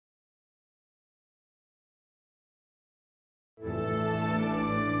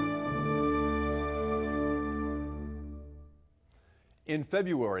In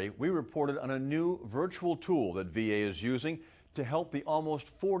February, we reported on a new virtual tool that VA is using to help the almost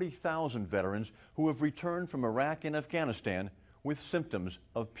 40,000 veterans who have returned from Iraq and Afghanistan with symptoms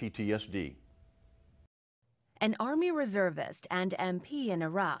of PTSD. An Army reservist and MP in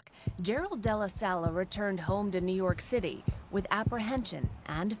Iraq, Gerald Della Sala returned home to New York City with apprehension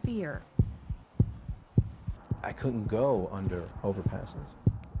and fear. I couldn't go under overpasses.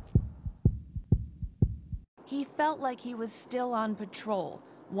 He felt like he was still on patrol,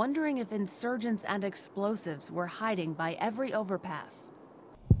 wondering if insurgents and explosives were hiding by every overpass.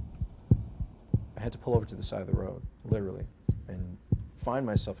 I had to pull over to the side of the road, literally, and find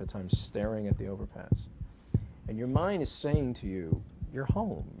myself at times staring at the overpass. And your mind is saying to you, you're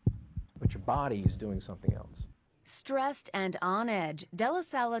home, but your body is doing something else. Stressed and on edge, Della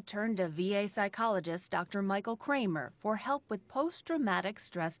Sala turned to VA psychologist Dr. Michael Kramer for help with post-traumatic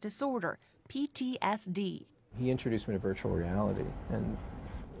stress disorder, PTSD. He introduced me to virtual reality, and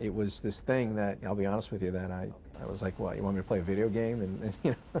it was this thing that, I'll be honest with you, that I was like, what, you want me to play a video game? And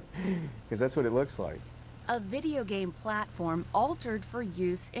you know, because that's what it looks like. A video game platform altered for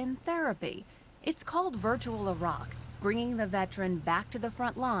use in therapy. It's called Virtual Iraq, bringing the veteran back to the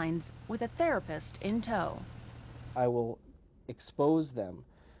front lines with a therapist in tow. I will expose them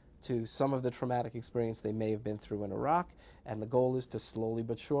to some of the traumatic experience they may have been through in Iraq, and the goal is to slowly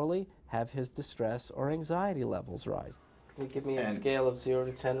but surely have his distress or anxiety levels rise. Can you give me a scale of 0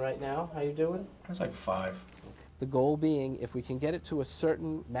 to 10 right now? How you doing? It's like 5. The goal being, if we can get it to a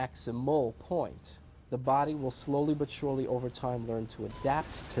certain maximal point, the body will slowly but surely over time learn to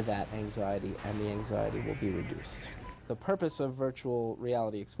adapt to that anxiety, and the anxiety will be reduced. The purpose of virtual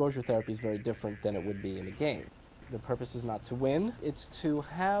reality exposure therapy is very different than it would be in a game. The purpose is not to win, it's to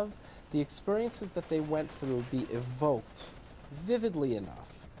have the experiences that they went through be evoked vividly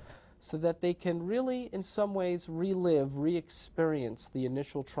enough so that they can really, in some ways, relive, re-experience the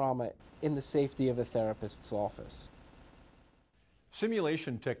initial trauma in the safety of a therapist's office.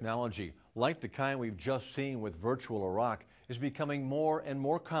 Simulation technology, like the kind we've just seen with Virtual Iraq, is becoming more and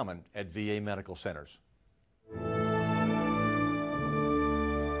more common at VA medical centers.